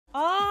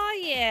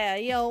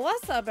Yo,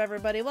 what's up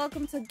everybody?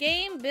 Welcome to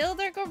Game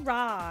Builder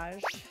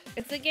Garage.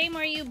 It's a game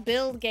where you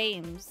build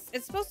games.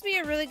 It's supposed to be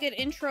a really good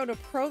intro to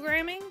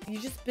programming. You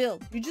just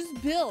build. You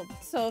just build.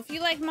 So if you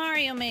like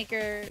Mario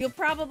Maker, you'll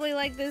probably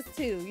like this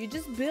too. You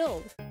just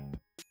build.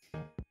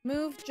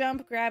 Move,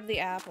 jump, grab the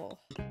apple.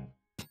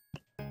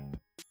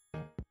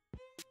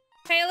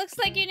 Hey, it looks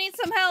like you need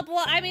some help.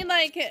 Well, I mean,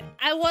 like,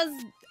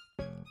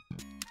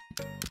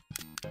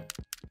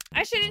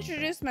 I should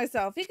introduce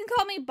myself. You can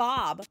call me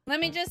Bob. Let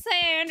me just say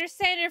I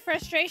understand your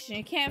frustration.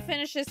 You can't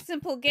finish a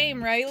simple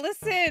game, right?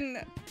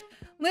 Listen!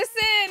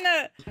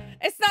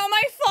 It's not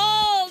my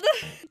fault!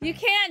 You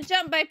can't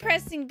jump by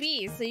pressing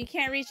B, so you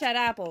can't reach that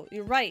apple.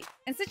 You're right.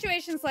 In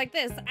situations like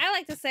this, I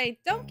like to say,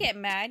 don't get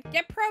mad,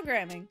 get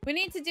programming. We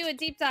need to do a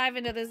deep dive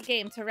into this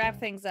game to wrap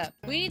things up.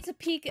 We need to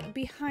peek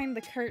behind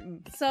the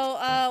curtain. So,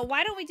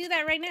 why don't we do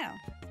that right now?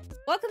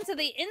 Welcome to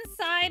the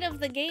inside of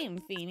the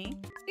game, Feeney.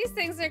 These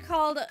things are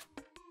called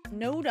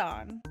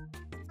Nodon.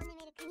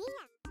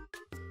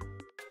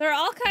 There are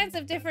all kinds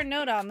of different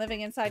Nodon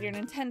living inside your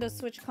Nintendo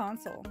Switch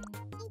console.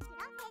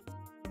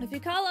 If you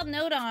call up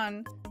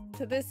Nodon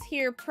to this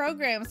here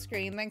program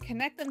screen, then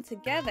connect them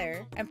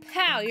together, and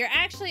pow, you're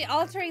actually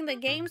altering the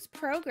game's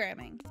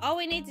programming. All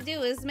we need to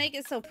do is make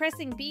it so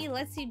pressing B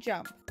lets you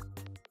jump.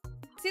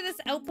 See this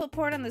output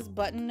port on this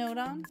button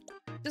Nodon?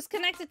 Just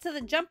connect it to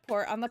the jump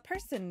port on the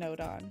person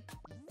Nodon.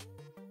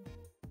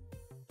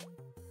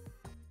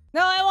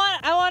 No,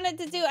 I wanted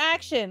to do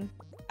action.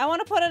 I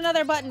want to put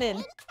another button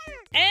in.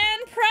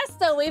 And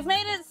presto, we've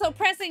made it so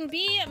pressing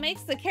B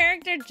makes the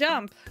character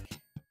jump.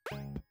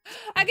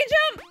 I can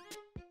jump!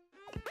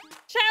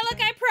 Chat, look,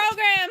 I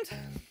programmed!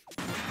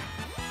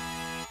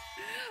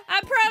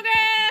 I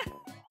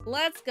programmed!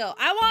 Let's go.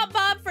 I want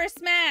Bob for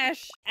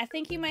Smash. I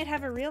think you might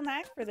have a real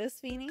knack for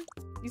this, Feeney.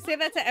 You say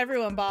that to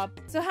everyone, Bob.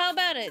 So how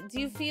about it? Do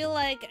you feel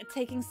like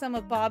taking some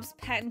of Bob's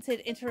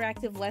patented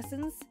interactive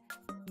lessons?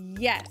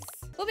 Yes.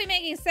 We'll be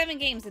making 7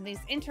 games in these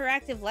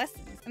interactive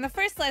lessons. In the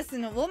first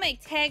lesson, we'll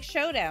make Tag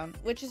Showdown,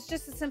 which is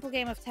just a simple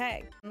game of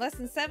tag. In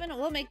lesson 7,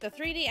 we'll make the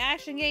 3D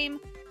action game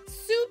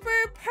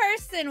Super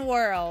Person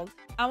World.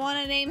 I want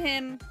to name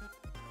him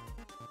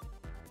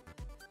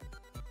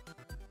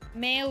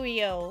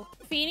Mario.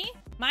 Feeney,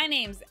 my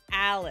name's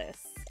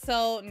Alice.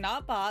 So,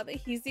 not Bob.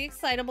 He's the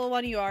excitable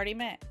one you already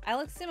met. I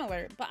look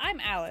similar, but I'm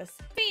Alice.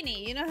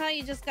 Feeney, you know how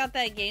you just got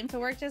that game to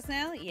work just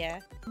now? Yeah.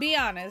 Be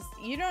honest,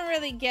 you don't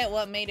really get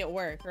what made it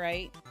work,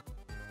 right?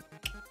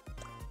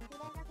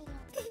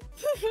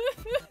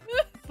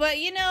 But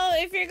you know,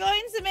 if you're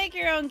going to make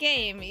your own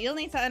game, you'll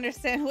need to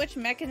understand which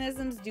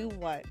mechanisms do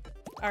what.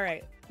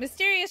 Alright.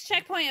 Mysterious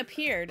checkpoint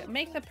appeared.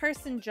 Make the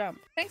person jump.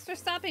 Thanks for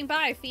stopping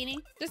by, Feeney.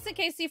 Just in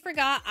case you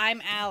forgot,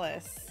 I'm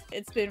Alice.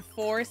 It's been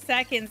 4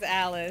 seconds,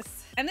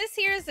 Alice. And this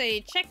here is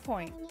a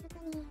checkpoint.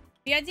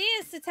 The idea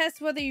is to test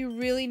whether you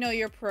really know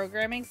your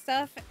programming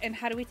stuff. And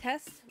how do we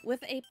test?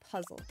 With a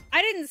puzzle.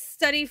 I didn't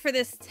study for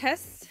this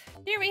test.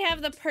 Here we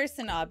have the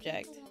person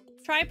object.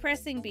 Try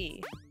pressing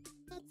B.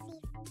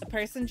 The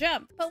person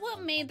jumped. But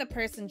what made the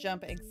person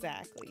jump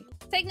exactly?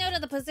 Take note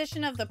of the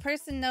position of the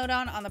person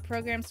Nodon on the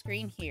program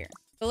screen here.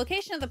 The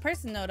location of the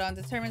person Nodon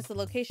determines the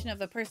location of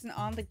the person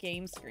on the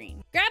game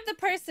screen. Grab the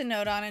person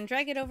Nodon and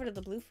drag it over to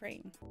the blue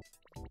frame.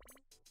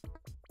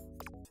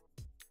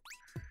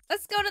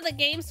 Let's go to the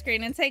game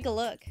screen and take a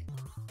look.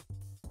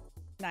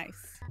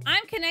 Nice.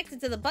 I'm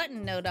connected to the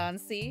button Nodon,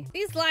 see?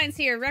 These lines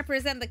here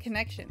represent the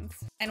connections.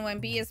 And when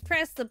B is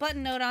pressed, the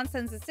button Nodon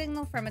sends a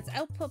signal from its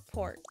output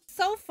port.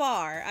 So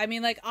far, I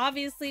mean, like,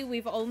 obviously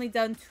we've only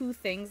done 2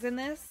 things in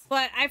this,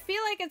 but I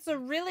feel like it's a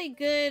really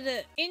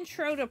good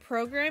intro to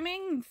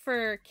programming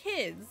for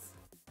kids.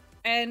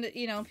 And,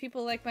 you know,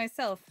 people like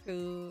myself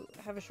who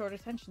have a short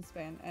attention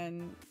span.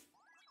 And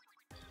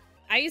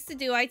I used to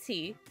do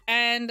IT,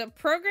 and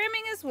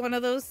programming is one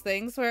of those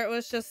things where it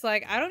was just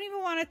like, I don't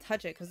even want to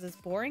touch it because it's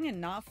boring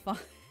and not fun.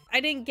 I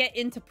didn't get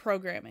into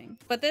programming,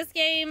 but this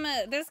game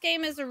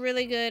is a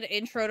really good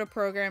intro to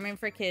programming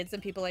for kids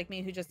and people like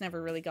me who just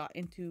never really got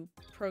into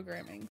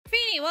programming.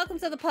 Feeney, welcome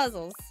to the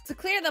puzzles. To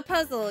clear the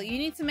puzzle, you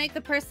need to make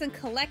the person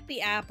collect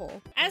the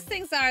apple. As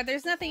things are,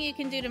 there's nothing you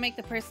can do to make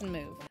the person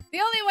move. The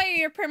only way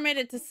you're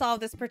permitted to solve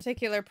this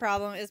particular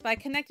problem is by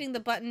connecting the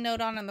button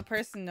Nodon and the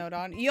person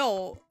Nodon.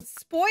 Yo,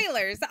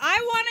 spoilers! I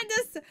wanted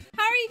this.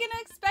 How are you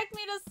gonna expect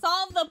me to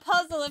solve the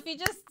puzzle if you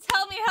just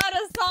tell me how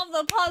to solve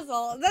the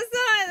puzzle? That's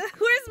not.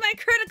 Where's my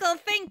critical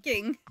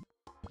thinking?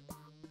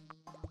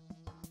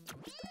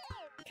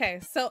 Okay,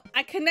 so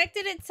I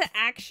connected it to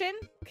action.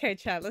 Okay,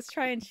 chat, let's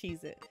try and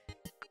cheese it.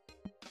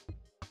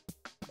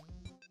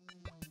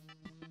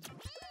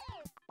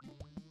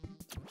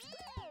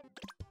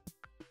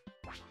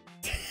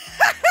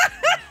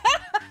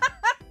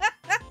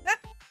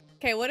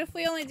 Okay, what if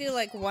we only do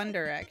like one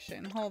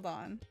direction? Hold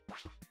on.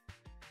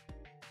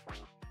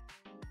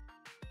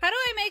 How do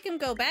I make him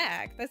go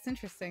back? That's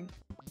interesting.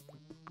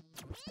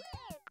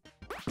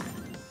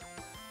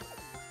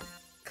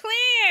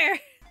 Clear!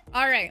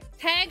 All right,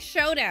 Tag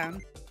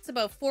Showdown. It's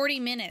about 40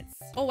 minutes.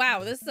 Oh wow,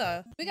 this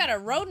is we got a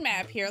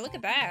roadmap here. Look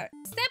at that.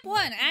 Step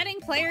 1, adding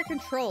player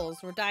controls.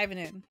 We're diving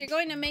in. You're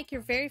going to make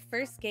your very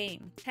first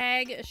game.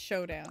 Tag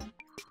Showdown.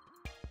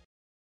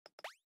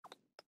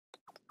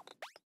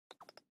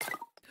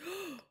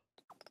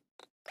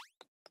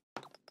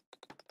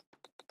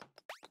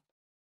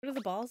 What do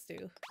the balls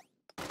do?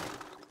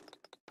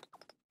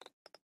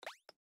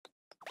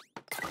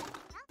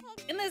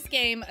 In this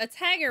game, a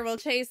tagger will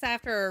chase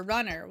after a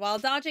runner while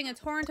dodging a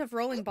torrent of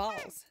rolling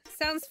balls.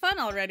 Sounds fun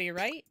already,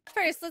 right?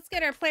 First, let's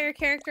get our player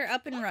character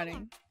up and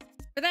running.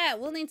 For that,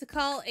 we'll need to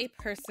call a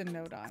person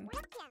node on.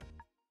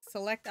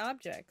 Select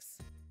objects.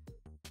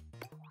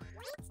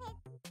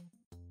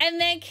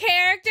 And then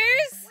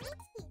characters?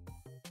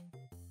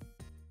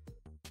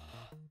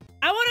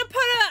 I want to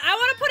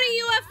put a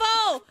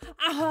UFO!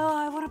 Oh,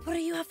 I want to put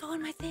a UFO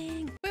in my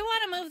thing. If we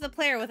want to move the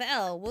player with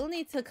L, we'll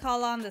need to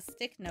call on the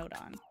stick node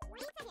on.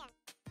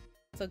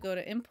 So go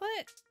to input.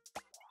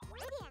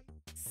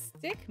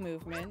 Stick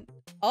movement.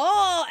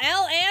 Oh,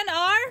 L and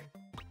R?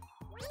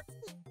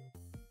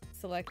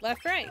 Select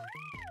left, right.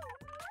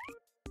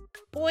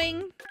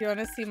 Boing. You want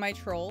to see my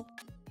troll?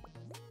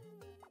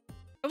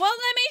 It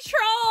won't let me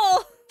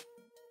troll!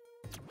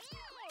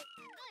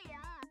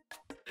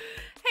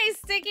 Hey,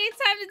 Sticky,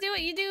 time to do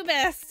what you do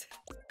best.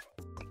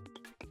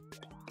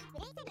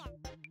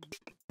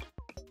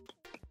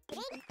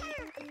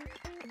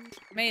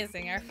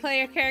 Amazing. Our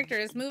player character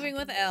is moving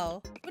with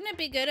L. Wouldn't it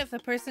be good if the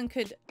person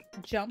could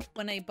jump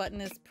when a button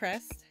is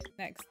pressed?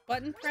 Next,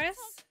 button press.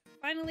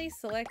 Finally,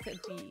 select a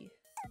D.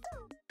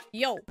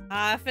 Yo.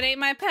 If it ain't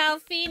my pal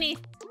Feeney.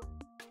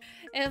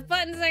 If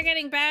buttons are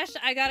getting bashed,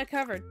 I got it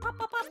covered. Pop,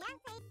 pop, pop.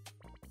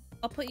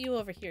 I'll put you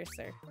over here,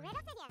 sir.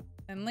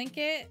 And link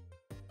it.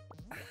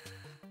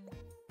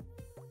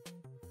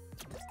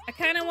 I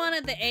kind of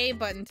wanted the A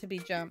button to be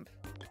jump.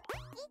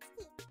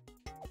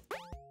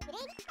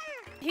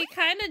 He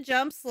kind of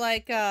jumps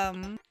like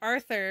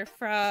Arthur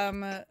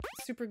from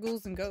Super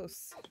Ghouls and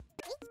Ghosts.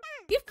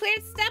 You've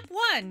cleared step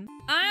 1.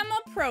 I'm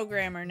a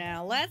programmer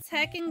now. Let's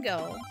heckin'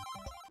 go.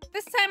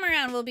 This time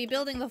around, we'll be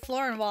building the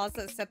floor and walls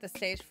that set the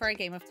stage for a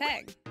game of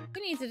tag.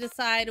 We need to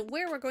decide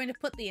where we're going to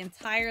put the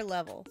entire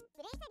level.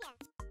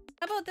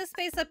 How about this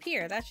space up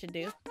here? That should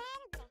do.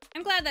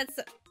 I'm glad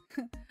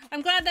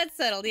that's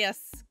settled.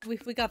 Yes, we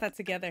got that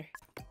together.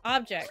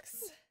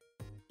 Objects.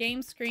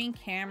 Game screen,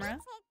 camera.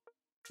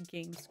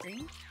 Game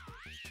screen.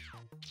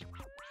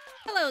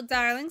 Hello,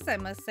 darlings. I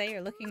must say,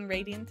 you're looking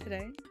radiant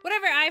today.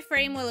 Whatever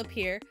iframe will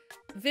appear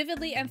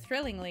vividly and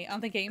thrillingly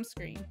on the game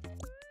screen.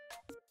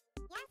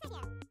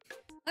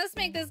 Let's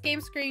make this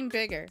game screen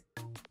bigger.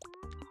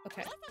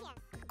 Okay.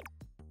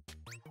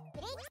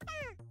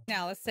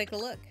 Now let's take a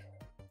look.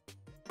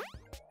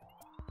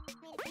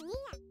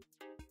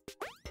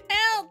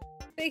 Help!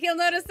 I think you'll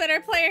notice that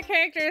our player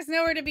character is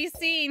nowhere to be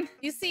seen.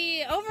 You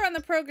see, over on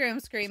the program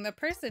screen, the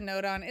person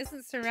node on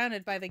isn't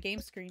surrounded by the game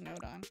screen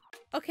node on.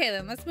 Okay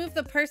then, let's move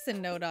the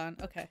person node on.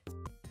 Okay.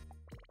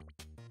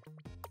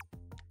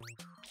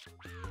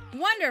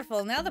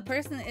 Wonderful, now the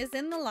person is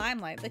in the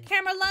limelight. The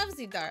camera loves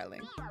you,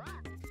 darling.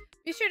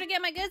 Be sure to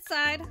get my good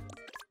side.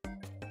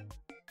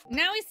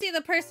 Now we see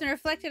the person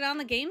reflected on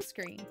the game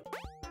screen.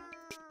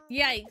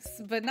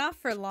 Yikes, but not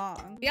for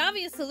long. The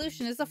obvious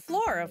solution is a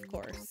floor, of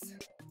course.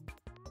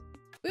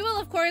 We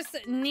will, of course,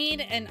 need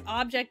an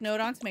object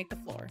node on to make the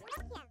floor.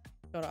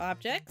 Go to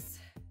objects.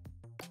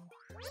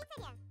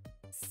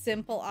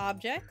 Simple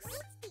objects.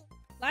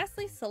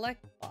 Lastly,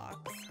 select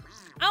box.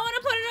 I want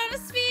to put it on a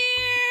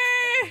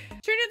sphere!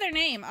 True to their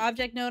name,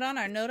 object node on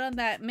are node on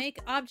that make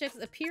objects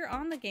appear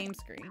on the game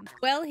screen.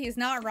 Well, he's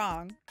not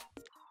wrong.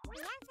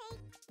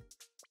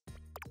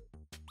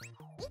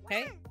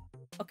 Okay.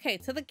 Okay,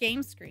 to the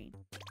game screen.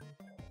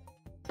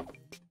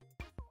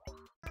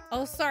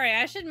 Oh, sorry,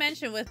 I should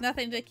mention with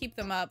nothing to keep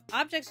them up,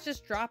 objects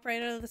just drop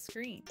right out of the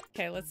screen.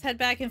 Okay, let's head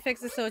back and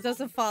fix it so it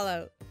doesn't fall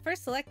out.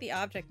 First, select the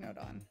object node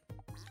on.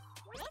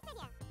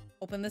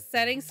 Open the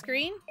settings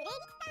screen.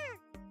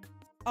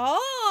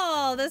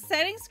 Oh, the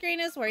settings screen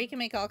is where you can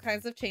make all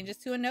kinds of changes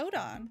to a node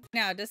on.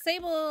 Now,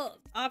 disable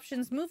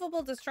options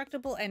movable,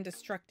 destructible, and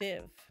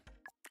destructive.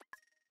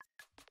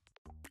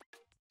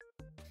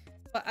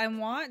 But I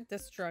want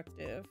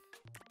destructive.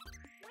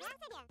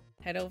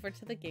 Head over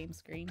to the game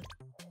screen.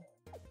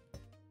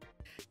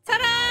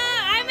 Ta-da!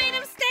 I made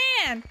him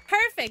stand!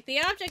 Perfect!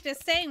 The object is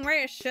staying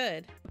where it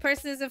should. The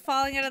person isn't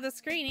falling out of the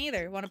screen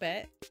either. Wanna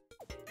bet?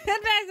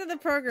 Head back to the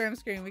program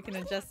screen. We can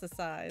adjust the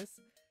size.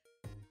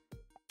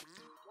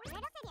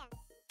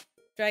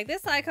 Drag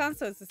this icon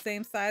so it's the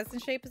same size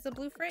and shape as the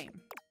blue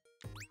frame.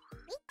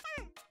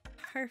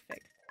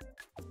 Perfect.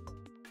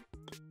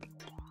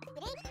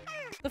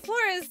 The floor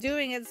is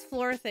doing its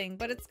floor thing,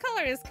 but its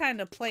color is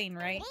kind of plain,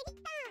 right?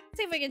 Let's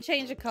see if we can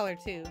change the color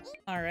too.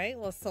 Alright,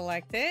 we'll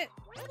select it.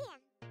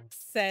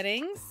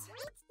 Settings.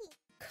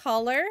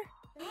 Color.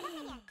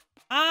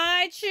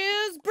 I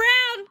choose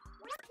brown!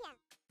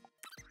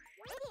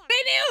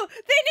 They knew!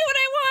 They knew what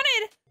I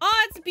wanted!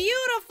 Oh, it's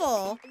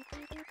beautiful!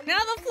 Now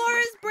the floor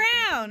is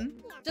brown!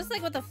 Just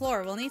like with the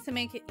floor, we'll need to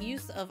make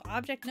use of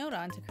Object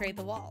Node-On to create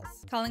the walls.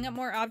 Calling up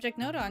more Object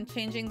Node-On,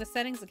 changing the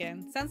settings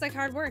again. Sounds like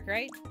hard work,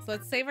 right? So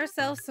let's save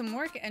ourselves some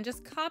work and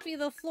just copy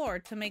the floor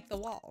to make the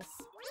walls.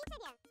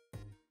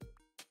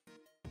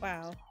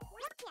 Wow.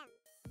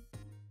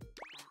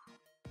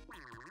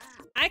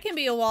 I can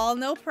be a wall,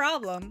 no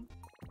problem.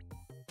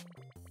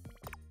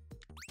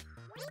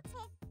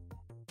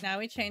 Now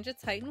we change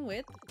its height and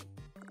width.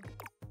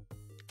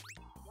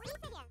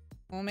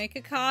 We'll make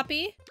a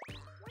copy.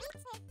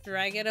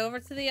 Drag it over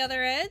to the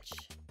other edge.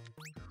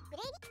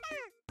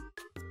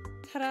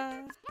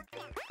 Ta-da!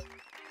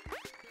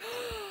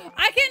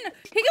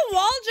 He can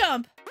wall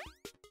jump!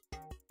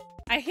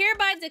 I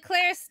hereby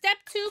declare step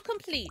 2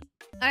 complete.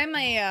 I'm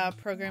a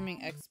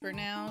programming expert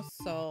now,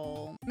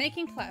 so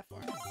making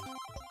platforms.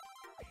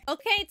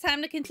 Okay,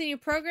 time to continue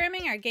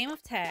programming our game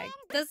of tag.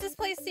 Does this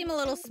place seem a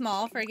little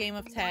small for a game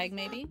of tag,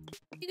 maybe?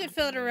 You could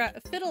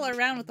fiddle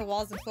around with the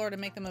walls and floor to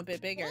make them a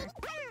bit bigger.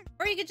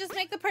 Or you could just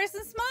make the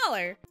person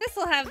smaller. This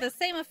will have the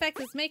same effect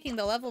as making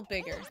the level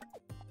bigger.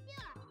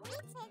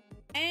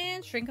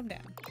 And shrink him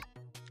down.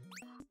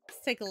 Let's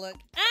take a look.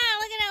 Ah,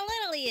 look at how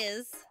little he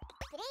is.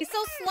 He's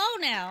so slow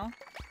now.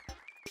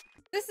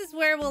 This is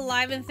where we'll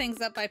liven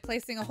things up by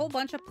placing a whole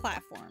bunch of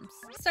platforms.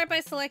 Start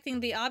by selecting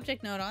the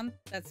object node-on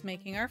that's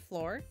making our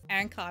floor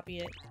and copy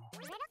it.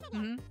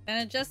 Then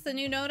adjust the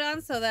new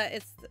node-on so that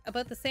it's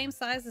about the same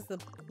size as the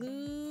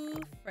blue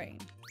frame.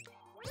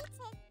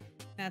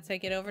 Now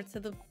take it over to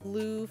the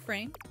blue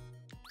frame.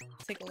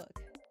 Let's take a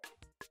look.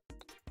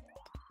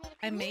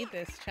 I made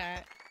this,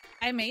 chat.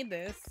 I made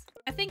this.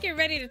 I think you're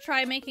ready to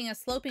try making a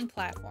sloping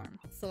platform.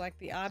 Select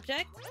the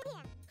object,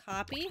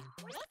 copy,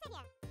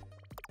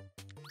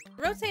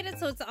 rotate it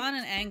so it's on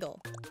an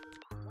angle.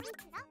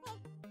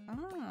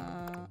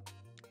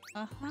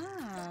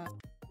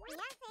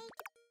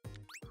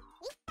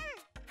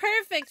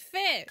 Perfect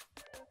fit!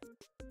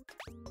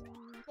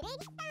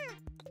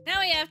 Now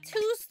we have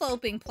 2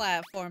 sloping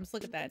platforms.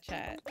 Look at that,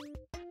 chat.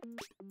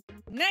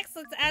 Next,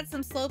 let's add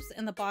some slopes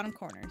in the bottom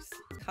corners.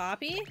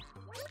 Copy.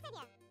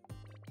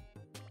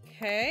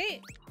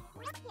 Okay.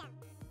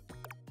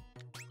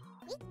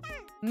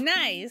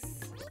 Nice.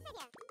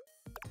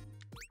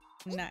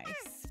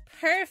 Nice.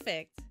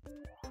 Perfect.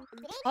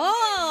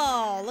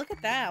 Oh, look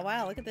at that.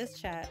 Wow, look at this,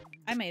 chat.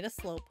 I made a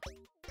slope.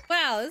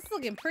 Wow, this is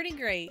looking pretty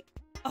great.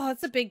 Oh,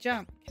 it's a big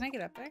jump. Can I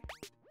get up there?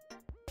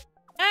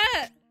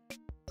 Ah!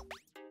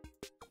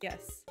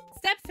 Yes.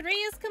 Step 3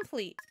 is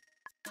complete.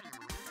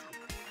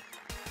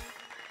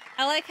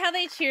 I like how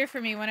they cheer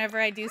for me whenever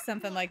I do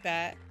something like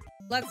that.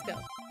 Let's go.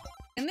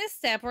 In this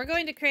step, we're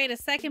going to create a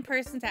second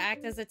person to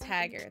act as a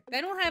tagger.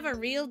 Then we'll have a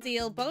real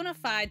deal, bona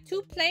fide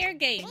 2-player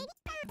game.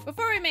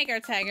 Before we make our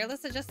tagger,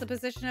 let's adjust the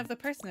position of the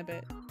person a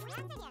bit.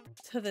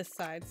 To this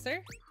side,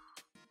 sir.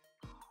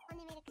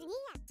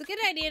 It's a good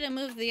idea to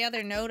move the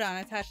other node-on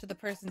attached to the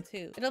person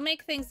too. It'll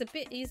make things a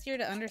bit easier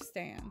to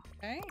understand.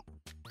 Okay?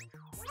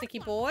 Sticky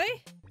boy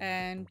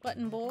and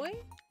button boy.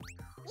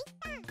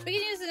 We can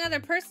use another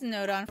person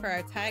node-on for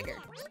our tagger.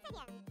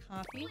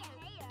 Copy.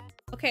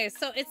 Okay,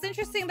 so it's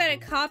interesting that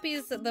it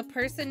copies the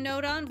person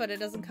node-on, but it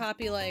doesn't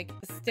copy like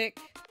the stick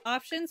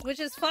options, which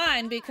is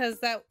fine because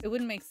it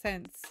wouldn't make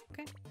sense.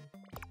 Okay.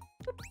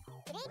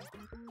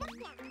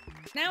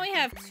 Now we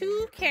have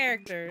 2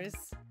 characters.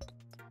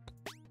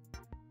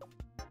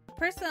 The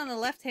person on the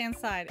left-hand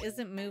side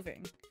isn't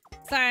moving.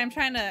 Sorry, I'm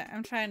trying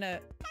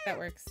to, that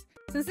works.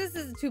 Since this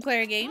is a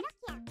 2-player game,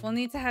 we'll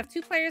need to have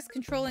 2 players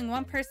controlling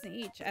 1 person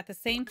each at the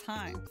same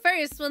time.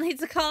 First, we'll need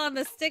to call on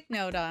the stick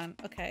node-on.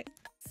 Okay.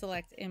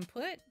 Select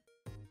input.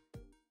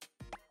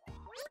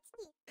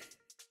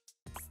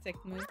 Stick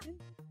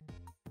movement.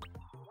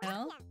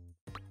 L.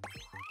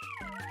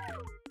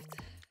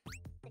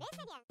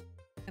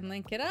 And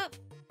link it up.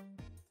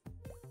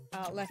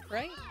 Alt, left,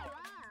 right.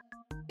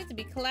 Good to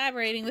be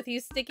collaborating with you,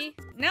 Sticky.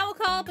 Now we'll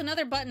call up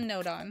another button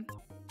node-on.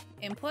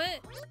 Input.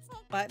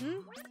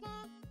 Button.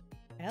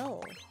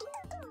 L.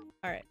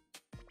 Alright.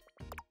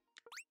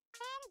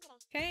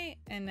 Okay,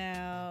 and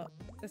now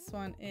this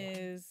one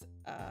is,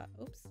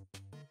 oops.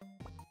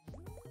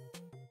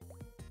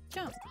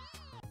 Jump.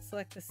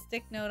 Select the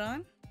stick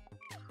node-on.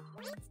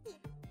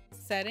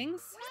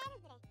 Settings.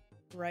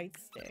 Right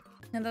stick.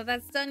 And that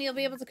that's done, you'll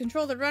be able to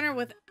control the runner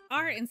with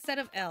R instead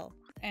of L.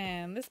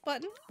 And this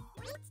button.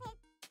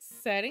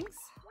 Settings.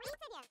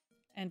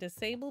 And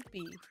disable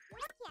B.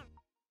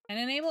 And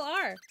enable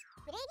R.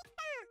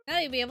 Now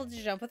you'll be able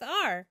to jump with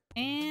R.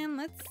 And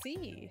let's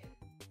see.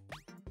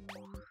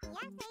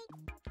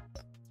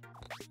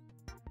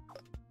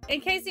 In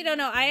case you don't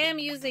know, I am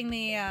using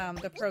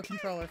the Pro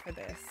Controller for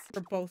this,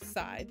 for both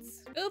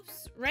sides.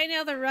 Oops, right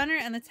now the runner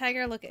and the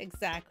tagger look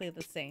exactly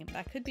the same.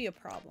 That could be a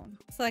problem.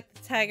 Select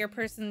the tagger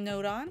person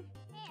node-on.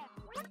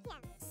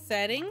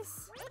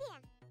 Settings.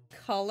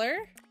 Color.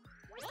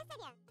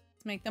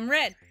 Let's make them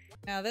red.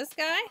 Now this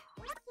guy.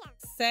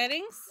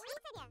 Settings.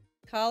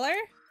 Color.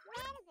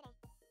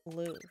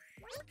 Blue.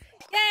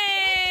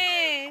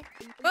 Yay!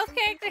 Both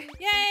characters,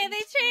 yay,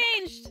 they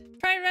changed!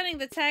 Try running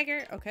the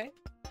tagger, okay.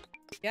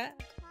 Yeah.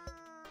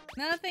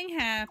 Nothing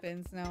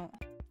happens, no.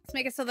 Let's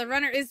make it so the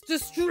runner is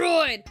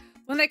destroyed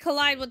when they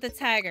collide with the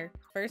tagger.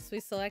 First, we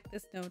select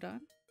this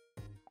nodon.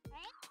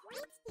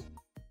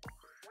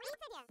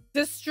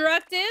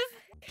 Destructive.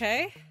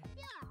 Okay.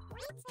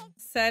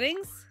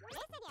 Settings.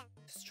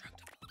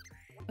 Destructible.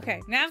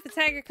 Okay, now if the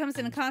tagger comes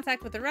into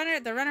contact with the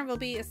runner will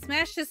be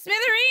smashed to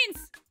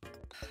smithereens!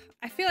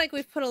 I feel like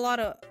we've put a lot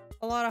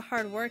of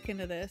hard work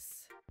into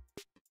this.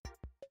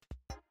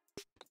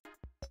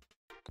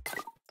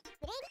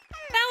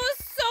 That was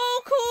so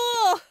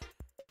cool!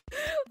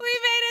 We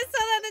made it so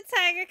that the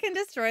tagger can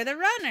destroy the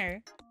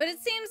runner. But it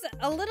seems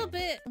a little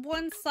bit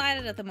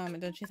one-sided at the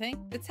moment, don't you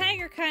think? The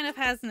tagger kind of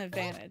has an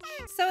advantage.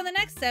 So in the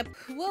next step,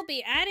 we'll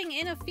be adding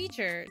in a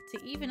feature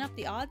to even up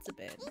the odds a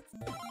bit.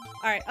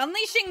 Alright,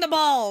 unleashing the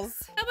balls!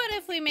 How about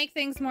if we make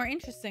things more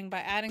interesting by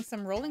adding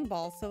some rolling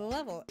balls to the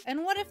level?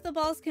 And what if the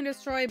balls can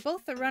destroy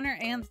both the runner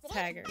and the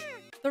tagger?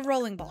 The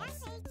rolling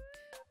balls.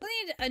 We'll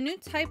need a new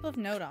type of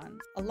nodon.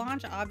 A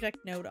launch object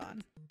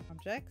nodon.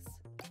 Objects?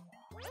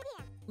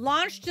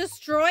 Launch,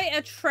 destroy,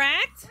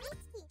 attract?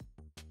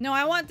 No,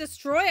 I want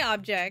destroy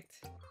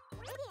object.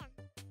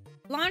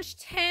 Launch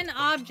 10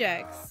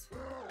 objects.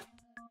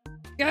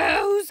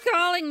 Who's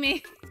calling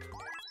me?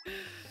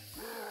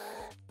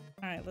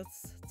 Alright,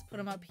 let's put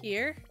them up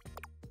here.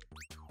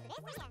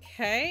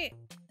 Okay.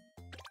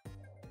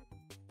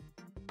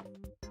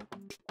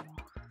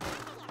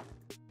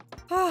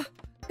 Oh,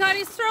 God,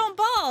 he's throwing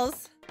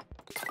balls.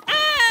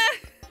 Ah!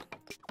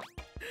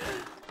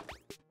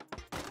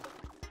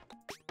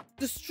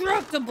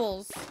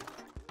 Destructibles.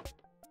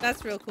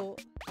 That's real cool.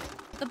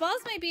 The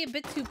balls may be a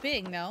bit too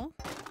big, no?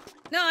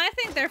 No, I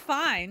think they're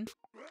fine.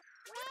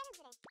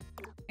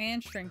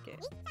 And shrink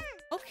it.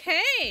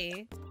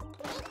 Okay.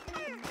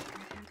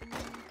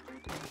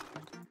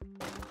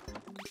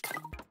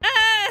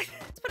 Ah!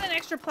 Let's put an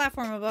extra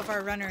platform above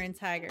our runner and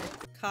tagger.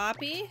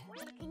 Copy.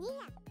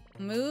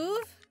 Move.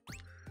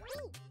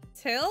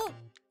 Tilt.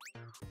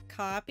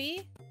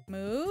 Copy.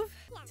 Move.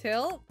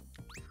 Tilt.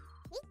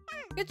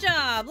 Good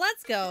job,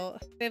 let's go.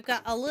 They've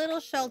got a little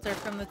shelter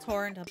from the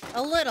torrent.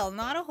 A little,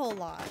 not a whole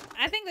lot.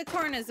 I think the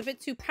torrent is a bit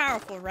too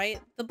powerful, right?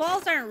 The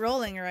balls aren't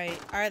rolling right,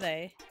 are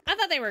they? I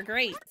thought they were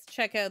great. Let's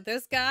check out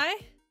this guy.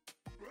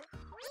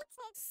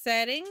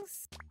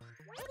 Settings.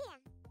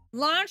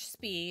 Launch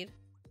speed.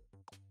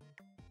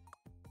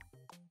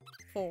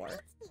 4.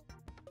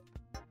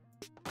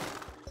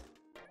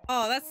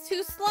 Oh, that's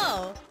too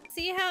slow.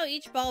 See how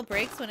each ball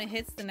breaks when it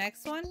hits the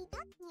next one?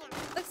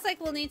 Looks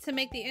like we'll need to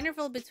make the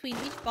interval between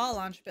each ball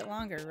launch a bit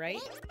longer, right?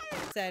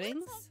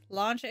 Settings.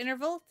 Launch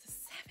interval to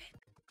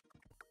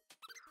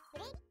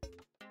 7.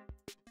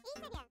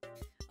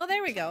 Oh,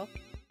 there we go.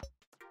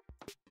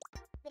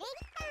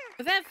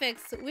 With that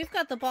fixed, we've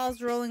got the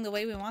balls rolling the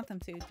way we want them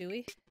to, do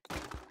we?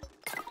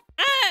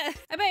 Ah!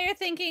 I bet you're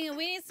thinking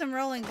we need some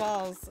rolling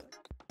balls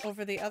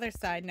over the other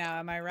side now,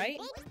 am I right?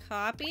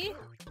 Copy.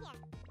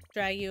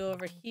 Drag you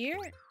over here.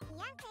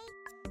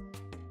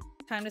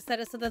 Time to set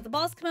it so that the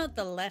balls come out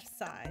the left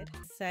side.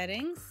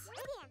 Settings.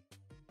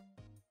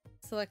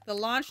 Select the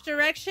launch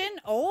direction.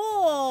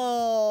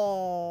 Oh!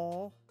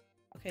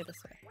 Okay,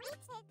 this way.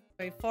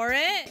 Wait for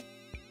it.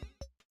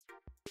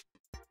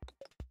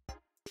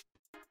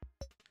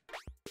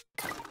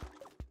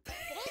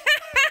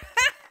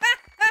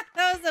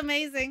 That was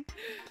amazing.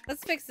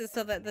 Let's fix it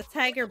so that the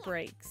tagger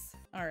breaks.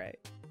 Alright.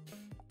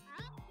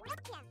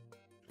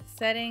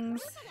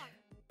 Settings.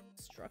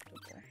 Destructible.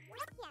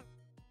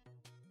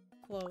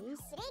 Close.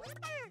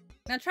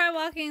 Now try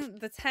walking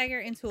the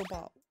tagger into a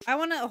ball. I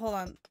want to hold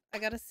on. I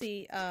gotta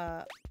see.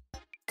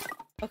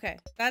 Okay,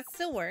 that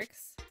still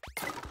works.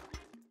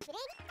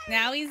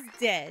 Now he's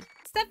dead.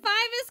 Step 5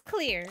 is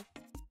clear.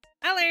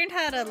 I learned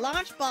how to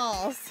launch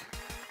balls.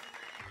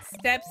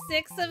 Step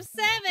 6 of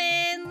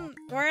 7.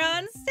 We're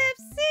on step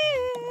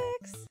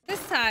 6.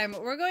 This time,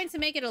 we're going to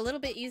make it a little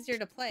bit easier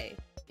to play.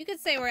 You could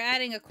say we're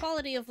adding a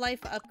quality of life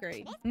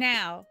upgrade.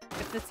 Now,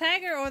 if the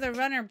tagger or the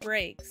runner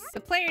breaks, the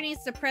player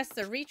needs to press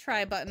the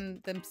retry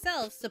button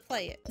themselves to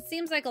play it. It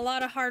seems like a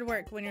lot of hard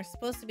work when you're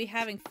supposed to be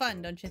having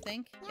fun, don't you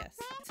think? Yes.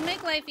 To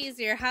make life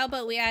easier, how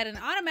about we add an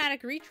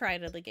automatic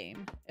retry to the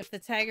game? If the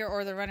tagger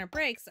or the runner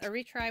breaks, a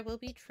retry will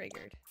be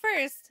triggered.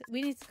 First,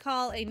 we need to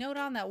call a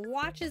nodon that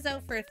watches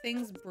out for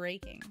things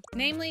breaking,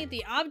 namely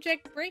the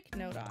object break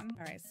nodon.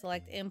 All right,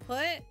 select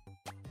input,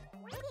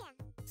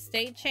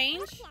 state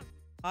change,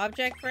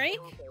 object break.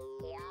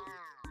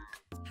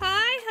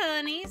 Hi,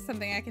 honey.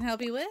 Something I can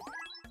help you with?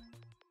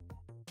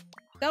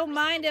 Don't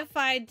mind if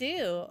I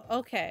do.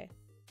 Okay.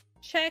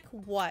 Check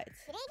what?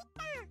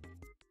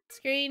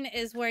 Screen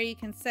is where you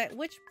can set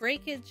which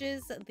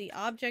breakages the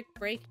object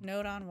break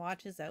nodon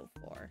watches out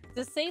for.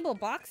 Disable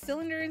box,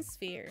 cylinder, and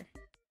sphere.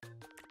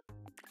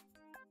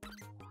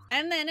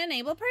 And then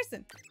enable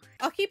person.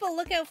 I'll keep a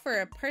lookout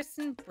for a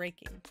person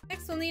breaking.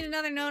 Next, we'll need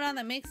another nodon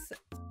that makes...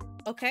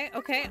 Okay.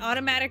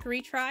 Automatic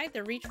retry. The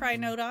retry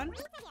nodon.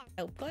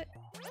 Output.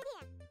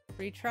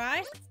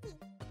 Retry.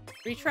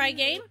 Retry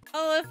game.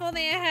 Oh, if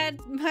only I had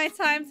my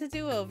time to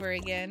do over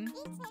again.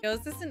 Yo,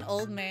 is this an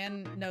old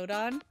man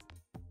nodon?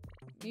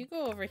 You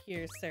go over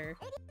here, sir.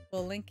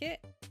 We'll link it.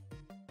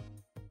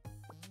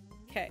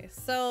 Okay,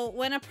 so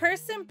when a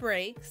person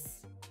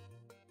breaks,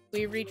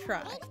 we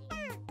retry.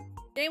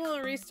 Game will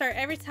restart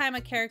every time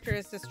a character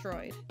is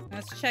destroyed.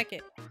 Let's check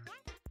it.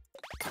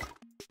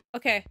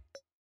 Okay.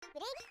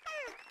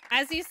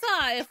 As you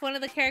saw, if one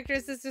of the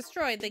characters is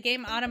destroyed, the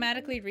game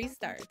automatically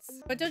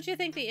restarts. But don't you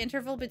think the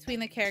interval between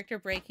the character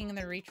breaking and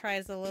the retry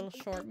is a little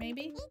short,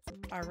 maybe?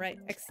 All right.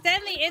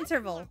 Extend the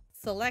interval.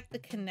 Select the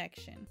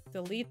connection.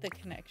 Delete the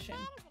connection.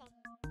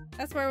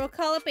 That's where we'll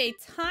call up a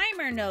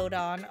timer node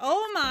on.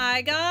 Oh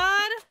my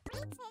god!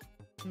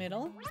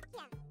 Middle.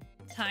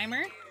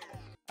 Timer.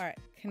 All right.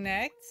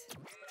 Connect.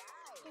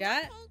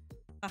 Got.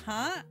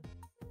 Uh-huh.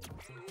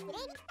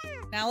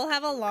 Now we'll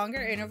have a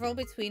longer interval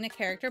between a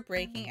character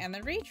breaking and the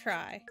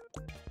retry.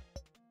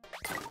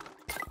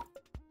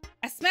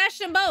 I smashed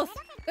them both!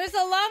 There's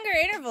a longer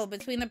interval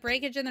between the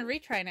breakage and the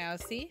retry now,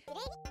 see?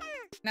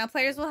 Now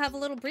players will have a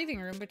little breathing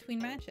room between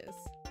matches.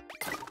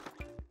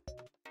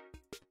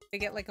 They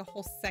get like a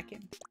whole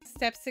second.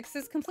 Step 6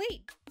 is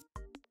complete.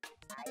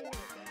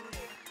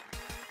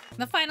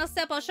 The final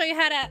step, I'll show you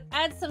how to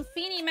add some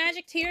Feeney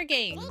magic to your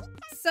game.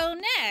 So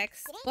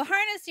next, we'll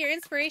harness your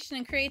inspiration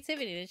and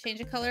creativity to change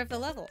the color of the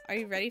level. Are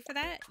you ready for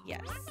that?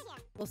 Yes.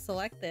 We'll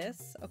select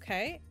this.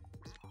 Okay.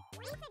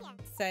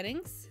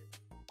 Settings.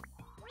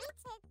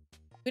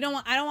 I don't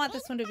want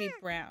this one to be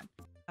brown.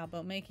 How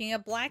about making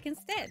it black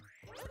instead?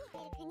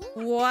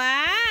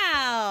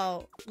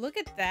 Wow! Look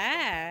at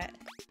that.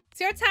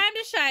 It's your time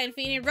to shine,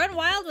 Feeney. Run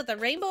wild with a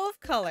rainbow of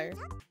color.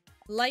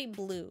 Light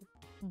blue.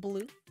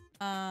 Blue.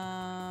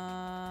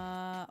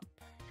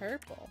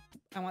 Purple.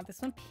 I want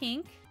this one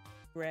pink.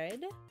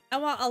 Red. I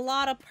want a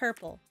lot of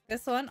purple.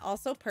 This one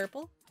also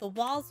purple. The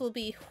walls will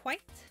be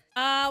white.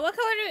 What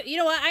color you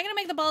know what? I'm gonna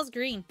make the balls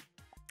green.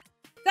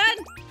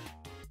 Done!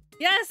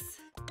 Yes!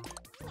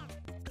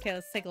 Okay,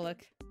 let's take a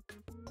look.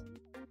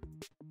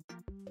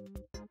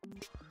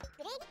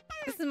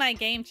 This is my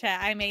game, chat.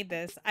 I made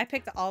this. I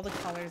picked all the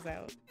colors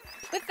out.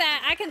 With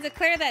that, I can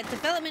declare that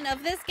development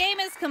of this game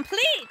is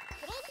complete!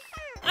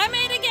 I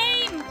made a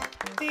game!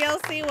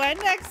 DLC when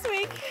next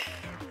week?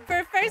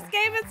 For first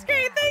game, it's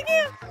great, thank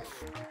you!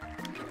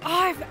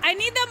 Oh, I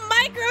need the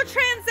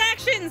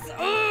microtransactions!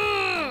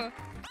 Ugh!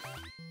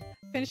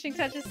 Finishing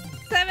touches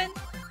 7.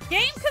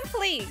 Game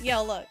complete!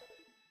 Yo, look.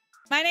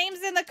 My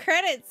name's in the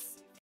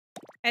credits.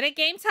 Edit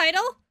game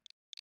title?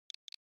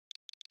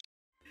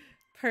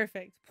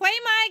 Perfect. Play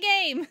my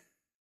game!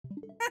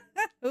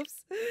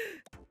 Oops.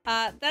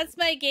 That's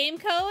my game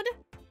code.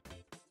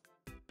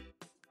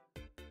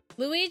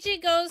 Luigi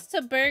goes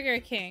to Burger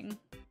King.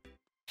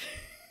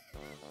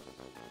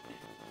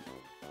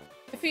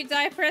 If you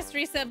die, press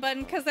reset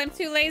button because I'm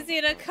too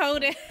lazy to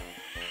code it.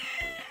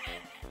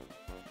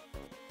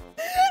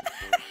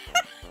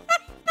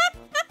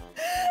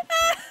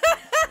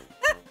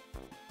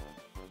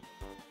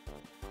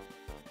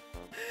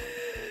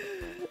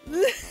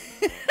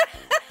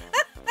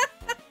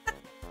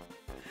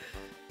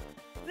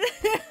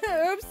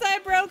 Oops, I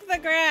broke the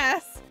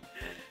grass.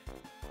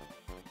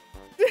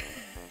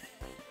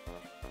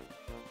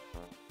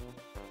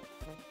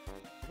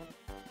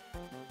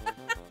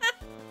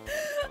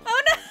 Oh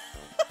no!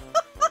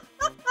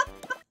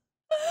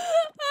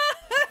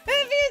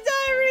 If you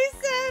die,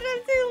 reset.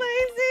 I'm too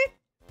lazy.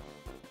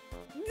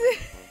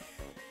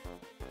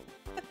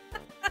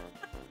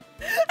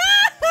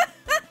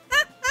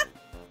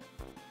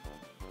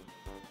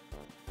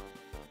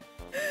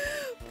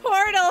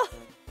 Portal.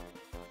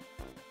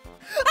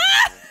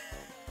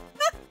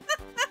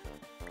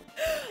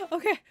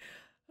 Okay.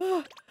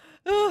 Oh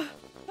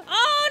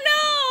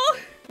no!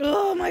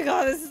 Oh my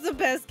god, this is the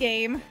best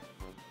game.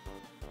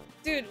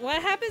 Dude,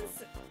 what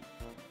happens?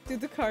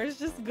 Dude, the car is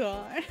just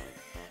gone.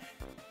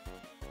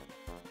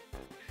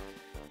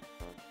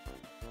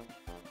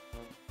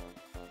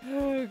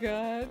 Oh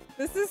god.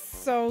 This is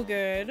so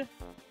good.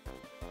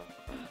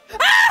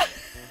 Ah!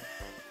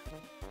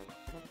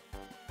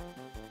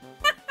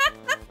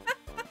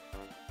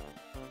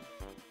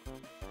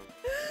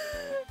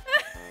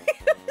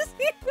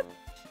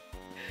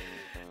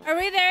 Are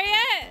we there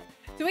yet?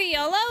 Do we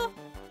YOLO?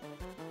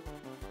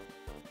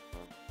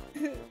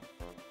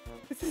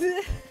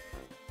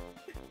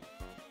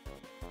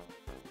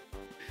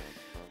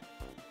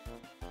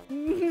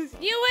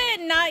 You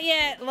win! Not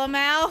yet,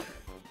 Lamau.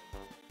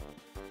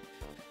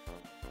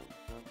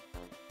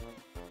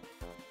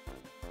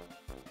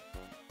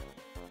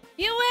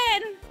 You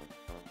win!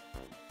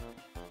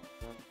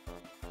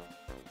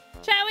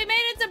 Chat, we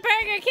made it to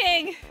Burger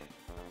King!